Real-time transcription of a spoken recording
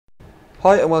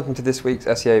Hi and welcome to this week's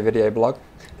SEO video blog.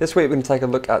 This week we're going to take a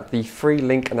look at the free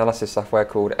link analysis software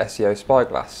called SEO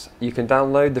Spyglass. You can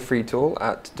download the free tool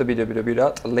at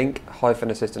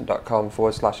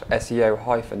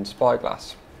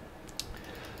www.link-assistant.com/SEO-Spyglass.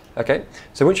 Okay,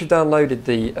 so once you've downloaded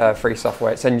the free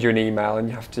software, it sends you an email and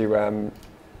you have to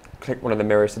click one of the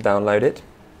mirrors to download it.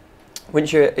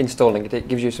 Once you're installing it, it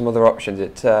gives you some other options.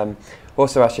 It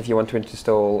also asks you if you want to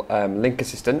install Link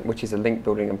Assistant, which is a link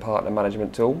building and partner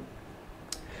management tool.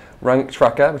 Rank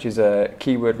Tracker, which is a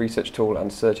keyword research tool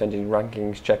and search engine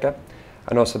rankings checker,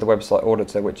 and also the Website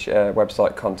Auditor, which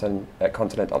website content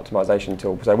optimization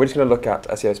tool. So we're just going to look at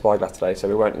SEO Spyglass today, so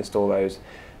we won't install those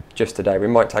just today. We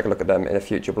might take a look at them in a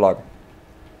future blog.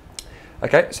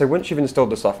 Okay, so once you've installed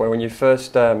the software, when you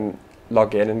first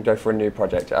log in and go for a new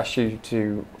project, it asks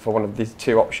you for one of these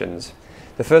two options.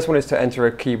 The first one is to enter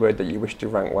a keyword that you wish to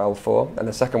rank well for, and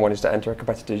the second one is to enter a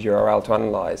competitor's URL to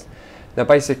analyse. Now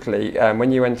basically,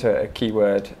 when you enter a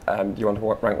keyword you want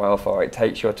to rank well for, it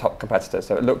takes your top competitor.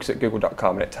 So it looks at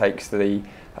google.com and it takes the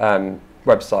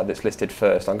website that's listed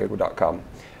first on google.com.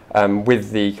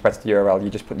 With the competitor URL, you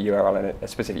just put the URL in it, a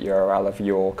specific URL of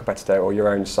your competitor or your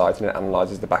own site, and it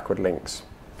analyses the backward links.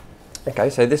 Okay,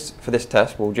 so for this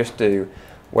test, we'll just do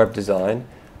web design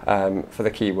for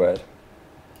the keyword.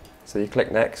 So you click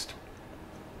next.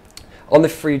 On the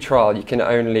free trial, you can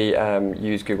only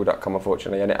use google.com,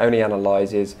 unfortunately, and it only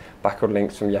analyses backward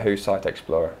links from Yahoo Site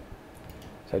Explorer.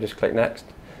 So just click next.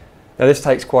 Now this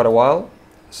takes quite a while,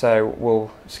 so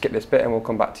we'll skip this bit and we'll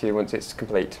come back to you once it's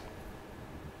complete.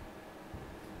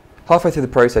 Halfway through the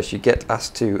process, you get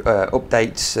asked to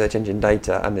update search engine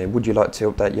data, and then would you like to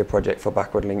update your project for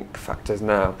backward link factors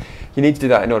now? You need to do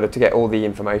that in order to get all the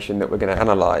information that we're going to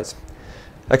analyse.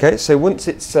 Okay, so once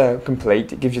it's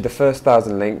complete, it gives you the first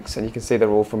 1,000 links, and you can see they're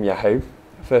all from Yahoo.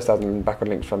 First 1,000 backward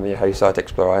links from the Yahoo Site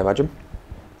Explorer, I imagine.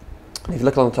 If you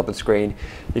look on the top of the screen,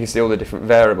 you can see all the different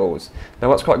variables. Now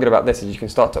what's quite good about this is you can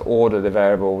start to order the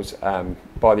variables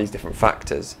by these different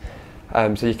factors.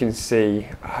 So you can see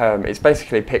it's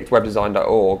basically picked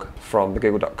webdesign.org from the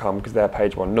google.com because they're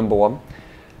page one, number one,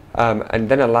 and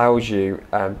then allows you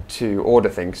to order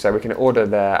things. So we can order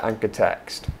their anchor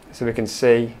text. So we can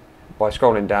see by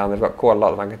scrolling down, they've got quite a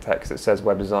lot of anchor text that says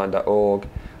webdesign.org.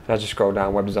 And as you scroll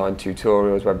down, web design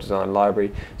tutorials, web design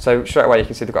library. So straight away you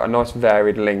can see they've got a nice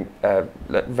varied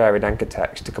anchor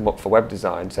text to come up for web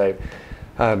design. So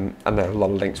and there are a lot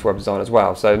of links for web design as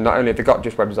well. So not only have they got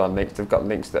just web design links, they've got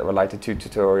links that are related to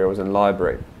tutorials and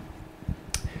library.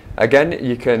 Again,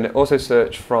 you can also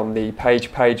search from the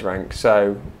page rank.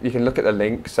 So you can look at the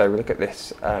link. So we look at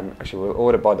this. Actually, we'll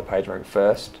order by the page rank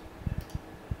first.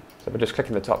 So we're just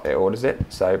clicking the top, it orders it.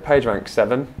 So page rank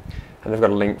 7, and they've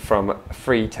got a link from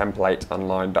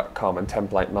freetemplateonline.com and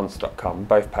templatemonster.com,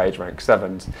 both page rank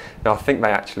 7s. Now I think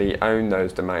they actually own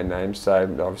those domain names, so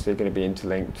they're obviously going to be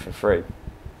interlinked for free.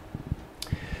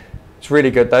 What's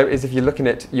really good though is if you're looking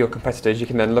at your competitors, you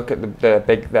can then look at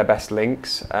their best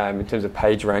links in terms of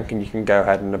page rank, and you can go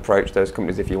ahead and approach those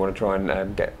companies if you want to try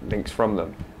and get links from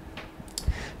them.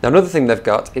 Now another thing they've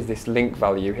got is this link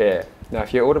value here. Now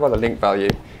if you order by the link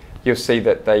value, you'll see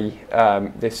that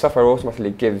this software automatically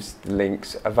gives the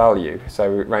links a value.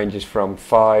 So it ranges from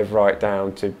 5 right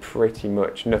down to pretty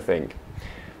much nothing.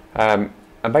 And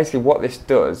basically what this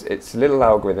does, it's a little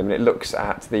algorithm, and it looks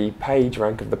at the page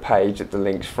rank of the page that the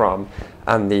link's from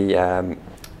and the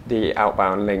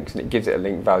outbound links, and it gives it a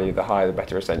link value. The higher the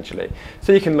better, essentially.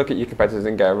 So you can look at your competitors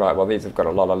and go, right, well these have got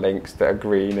a lot of links that are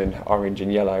green and orange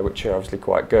and yellow, which are obviously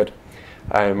quite good.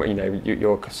 You know,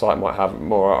 your site might have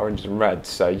more orange and red,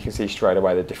 so you can see straight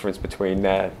away the difference between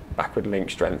their backward link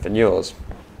strength and yours.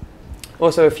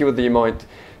 Also, a few other you might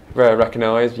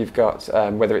recognise, you've got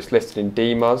whether it's listed in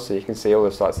DMOZ, so you can see all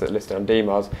the sites that are listed on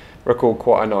DMOZ record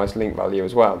quite a nice link value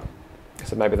as well.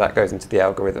 So maybe that goes into the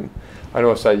algorithm. And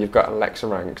also you've got Alexa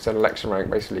rank. So Alexa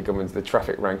rank basically governs the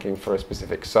traffic ranking for a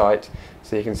specific site.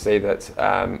 So you can see that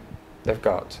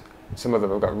some of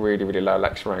them have got really, really low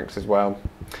Alexa ranks as well.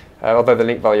 Although the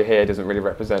link value here doesn't really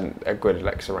represent a good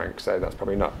Alexa rank, so that's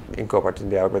probably not incorporated in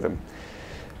the algorithm.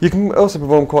 You can also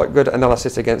perform quite good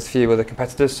analysis against a few other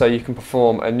competitors, so you can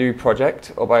perform a new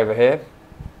project up over here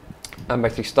and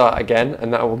basically start again,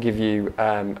 and that will give you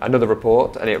another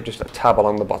report, and it'll just tab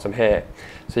along the bottom here.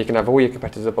 So you can have all your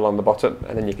competitors up along the bottom,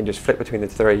 and then you can just flip between the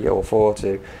 3 or 4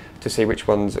 to see which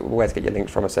ones, where to get your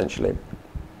links from essentially.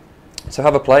 So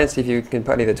have a play and see if you can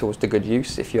put any of the tools to good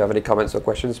use. If you have any comments or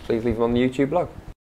questions, please leave them on the YouTube blog.